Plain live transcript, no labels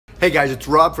Hey guys, it's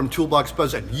Rob from Toolbox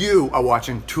Buzz, and you are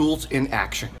watching Tools in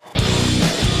Action.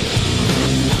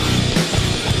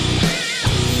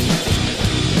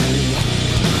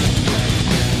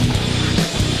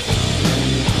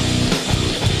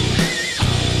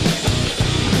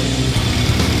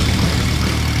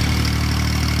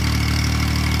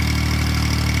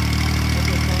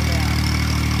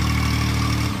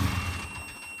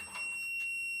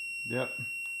 Yep.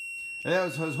 And I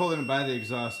was holding it by the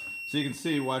exhaust. So you can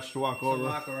see, watch to walk over.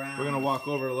 Walk around. We're going to walk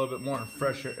over a little bit more and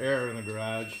fresher air in the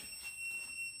garage.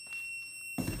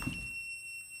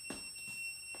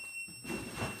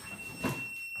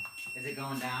 Is it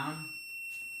going down?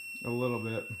 A little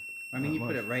bit. I mean, you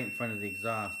put it right in front of the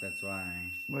exhaust, that's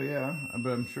why. Well, yeah,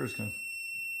 but I'm sure it's going to...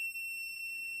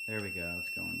 There we go, it's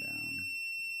going down.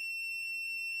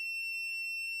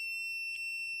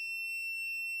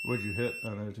 What'd you hit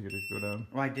on there to get it to go down?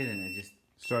 Well, I didn't, it just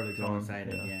started going.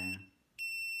 Coincided, yeah.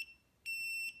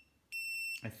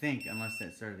 I think, unless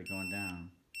it started going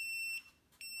down.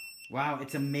 Wow,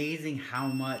 it's amazing how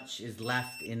much is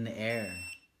left in the air.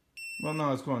 Well,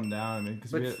 no, it's going down. I mean,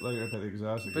 because we hit like up at the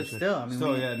exhaust. But still, I mean,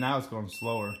 yeah, now it's going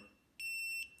slower.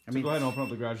 I mean, go ahead and open up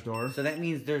the garage door. So that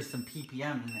means there's some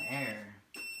ppm in the air.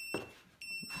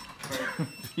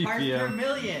 ppm. Parts per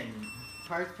million.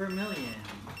 Parts per million.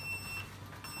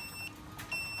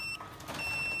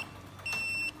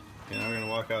 Okay, now we're gonna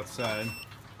walk outside.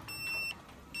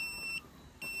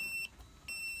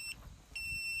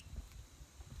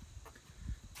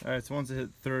 Alright, so once it hit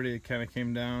 30, it kind of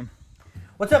came down.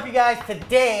 What's up, you guys?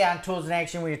 Today on Tools in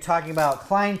Action, we're talking about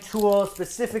KLEIN tools,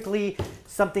 specifically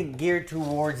something geared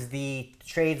towards the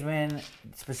tradesman,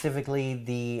 specifically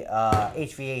the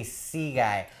HVAC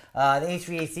guy. The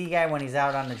HVAC guy, when he's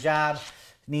out on the job,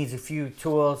 needs a few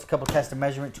tools, a couple test and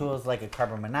measurement tools like a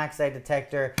carbon monoxide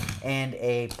detector and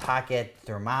a pocket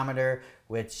thermometer,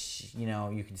 which, you know,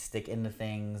 you can stick into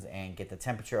things and get the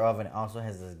temperature of, and it also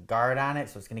has a guard on it,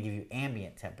 so it's going to give you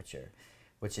ambient temperature,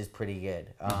 which is pretty good.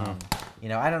 You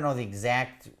know, I don't know the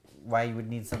exact why you would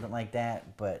need something like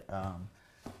that, but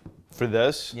for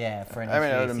this, yeah, for an I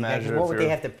mean, I would imagine what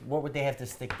would they have to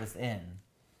stick this in?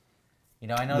 You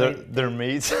know, I know their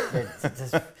meat.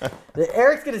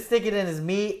 Eric's gonna stick it in his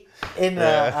meat in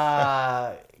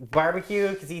the barbecue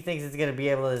because he thinks it's gonna be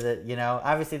able to, you know.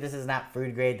 Obviously, this is not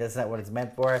food grade. That's not what it's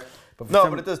meant for. But no,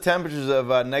 but it does temperatures of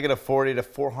 -40 to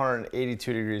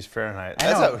 482 degrees Fahrenheit.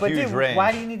 That's a huge range.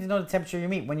 Why do you need to know the temperature of your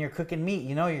meat when you're cooking meat?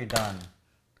 You know you're done.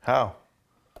 How?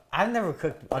 I've never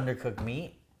cooked undercooked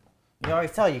meat. You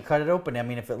always tell you cut it open. I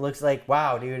mean, if it looks like,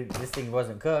 wow, dude, this thing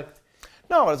wasn't cooked.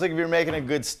 No, it's like if you're making a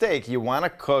good steak, you want to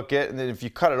cook it, and then if you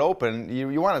cut it open,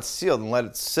 you want it sealed and let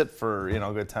it sit for, you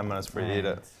know, a good 10 minutes before you eat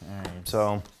it. Right.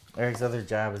 So Eric's other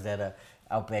job is at a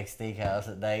Outback Steakhouse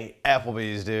at night.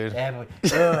 Applebee's, dude.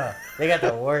 Ugh, they got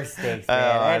the worst steaks, man.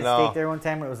 I had a steak there one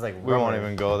time where it was like rubber. We won't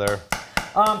even go there.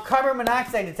 Carbon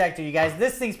monoxide detector, you guys.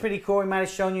 This thing's pretty cool. We might have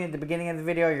shown you at the beginning of the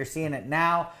video. You're seeing it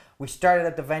now. We started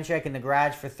at the vent check in the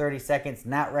garage for 30 seconds.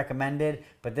 Not recommended,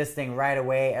 but this thing right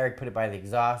away, Eric put it by the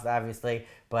exhaust, obviously,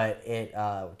 but it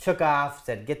took off,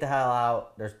 said, get the hell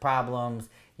out. There's problems.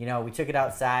 You know, we took it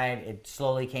outside. It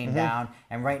slowly came down,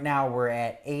 and right now we're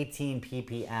at 18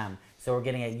 ppm. So we're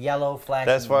getting a yellow flashing.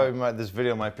 That's why this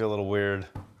video might be a little weird.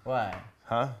 Why?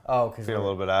 Huh? Oh, because we're a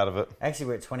little bit out of it. Actually,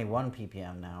 we're at 21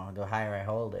 ppm now. The higher I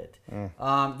hold it.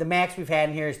 The max we've had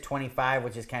in here is 25,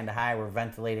 which is kind of high. We're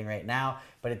ventilating right now,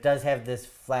 but it does have this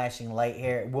flashing light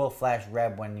here. It will flash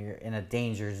red when you're in a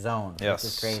danger zone. Yes.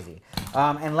 Which is crazy.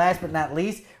 And last but not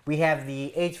least, we have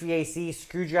the HVAC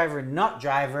screwdriver nut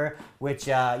driver, which,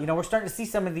 you know, we're starting to see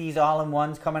some of these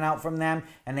all-in-ones coming out from them,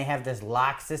 and they have this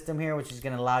lock system here, which is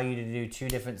going to allow you to do 2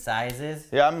 different sizes.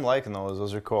 Yeah, I'm liking those.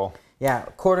 Those are cool. Yeah,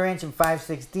 1/4 inch and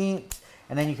 5/16,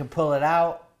 and then you can pull it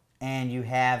out, and you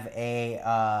have a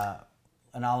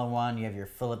an all-in-one. You have your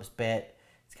Phillips bit.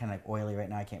 It's kind of like oily right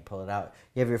now. I can't pull it out.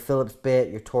 You have your Phillips bit,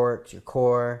 your Torx, your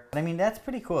core. I mean, that's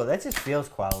pretty cool. That just feels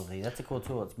quality. That's a cool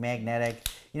tool. It's magnetic.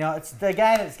 You know, it's the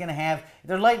guy that's gonna have.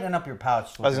 They're lightening up your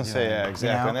pouch. I was gonna say, yeah, exactly,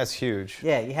 you know? And that's huge.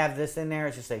 Yeah, you have this in there.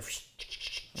 It's just like,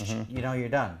 you know, you're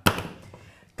done.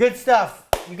 Good stuff.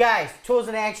 You guys, Tools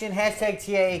in Action, hashtag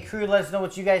TIA Crew. Let us know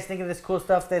what you guys think of this cool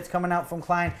stuff that's coming out from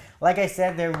KLEIN. Like I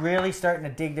said, they're really starting to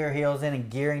dig their heels in and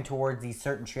gearing towards these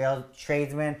certain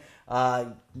tradesmen.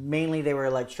 Mainly they were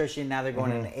electrician, now they're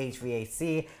going into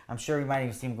HVAC. I'm sure we might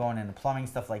even see them going into plumbing,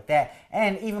 stuff like that.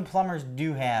 And even plumbers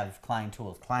do have KLEIN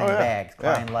tools, KLEIN bags,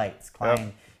 KLEIN lights,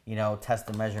 KLEIN, you know, test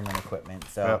and measurement equipment.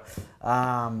 So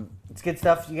it's good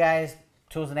stuff, you guys.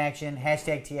 Tools in Action,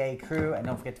 hashtag TIA Crew, and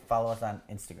don't forget to follow us on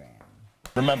Instagram.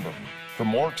 Remember, for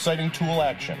more exciting tool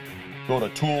action, go to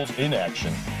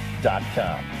toolsinaction.com.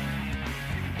 KLEIN.com.